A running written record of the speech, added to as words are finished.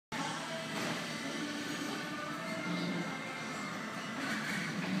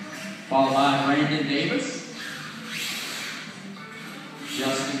followed by Brandon Davis,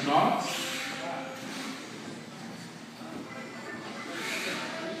 Justin Cox,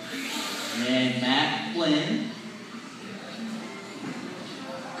 and Matt Flynn.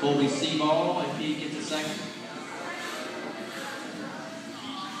 Colby Seaball, if he gets a second.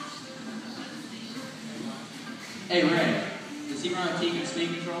 Hey Ray, does he run a TV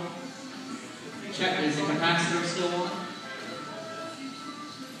speed control? Check, is the capacitor still on?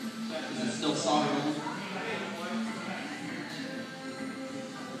 Is it still soldered on?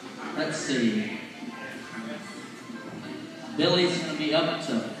 Let's see. Billy's going to be up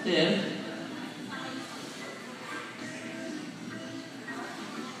to 5th.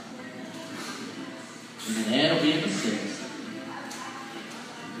 And then Ed will be in the 6th.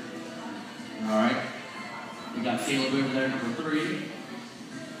 All right. We got Caleb over there, number 3.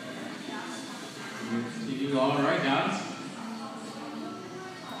 All right, guys.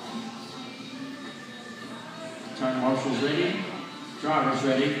 Turn marshals ready. Drivers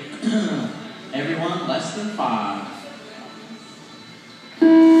ready. Everyone less than 5.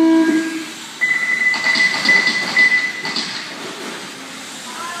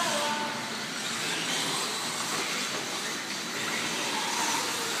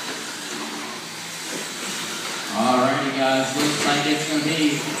 Alrighty, guys. Looks like it's going to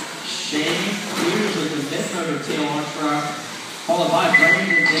be Shane Peters with the mid-motor TL truck, followed by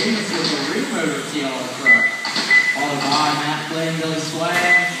Brandon Davis with the rear-motor TL truck, followed by Matt Flynn, Billy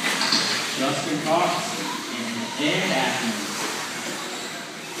Swag, Justin Cox, and Ed Atkins.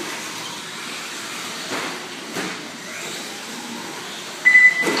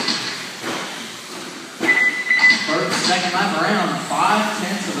 First, second lap around,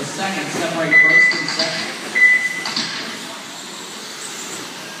 0.5 of a second separate first and second.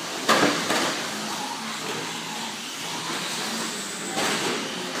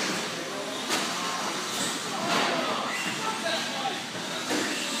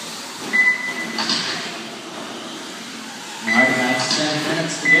 Alright, that's 7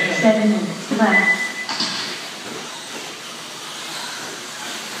 minutes to go. 7 minutes left.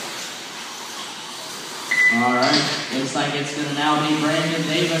 Alright, looks like it's going to now be Brandon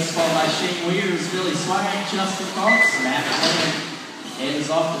Davis, followed by Shane Weers, Billy Swag, Justin Cox, Matt Flynn is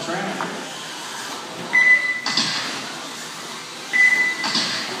off the track.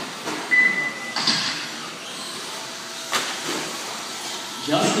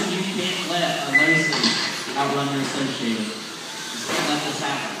 Justin, you can't let a Lacey outrun your associated. Just can't let this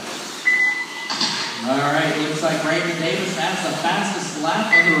happen. Alright, looks like Brandon Davis has the fastest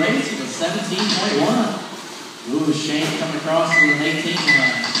lap of the race with a 17.1. Ooh, Shane coming across with an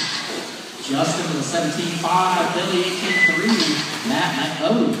 18.1. Justin with a 17.5. Billy 18.3. Matt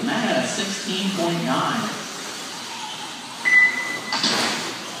at a 16.9.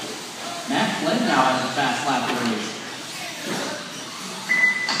 Matt Flynn now has a fast lap of the race.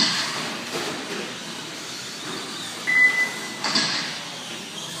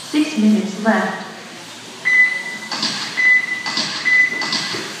 6 minutes left.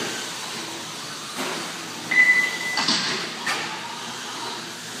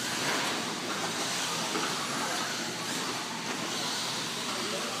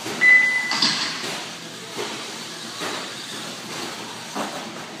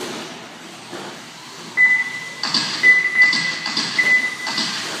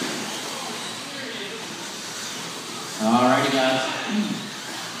 Alrighty, guys.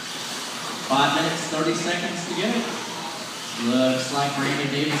 5 minutes, 30 seconds to go. Looks like Brandon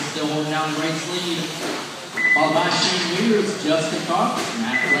Davis still holding down the race lead. Followed by Shane Weers, Justin Cox,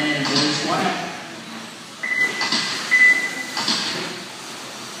 Matt Flynn, and Billy Swag.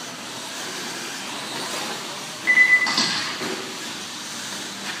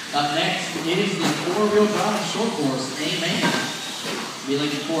 Up next is the 4-wheel drive short course, A-Main. Be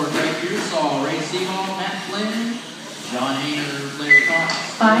looking for Greg Pearsall, Ray Seagull, Matt Flynn, John Hayner, Larry Cox,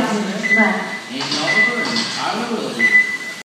 5 minutes left. Andy Oliver, and Tyler Willoughby.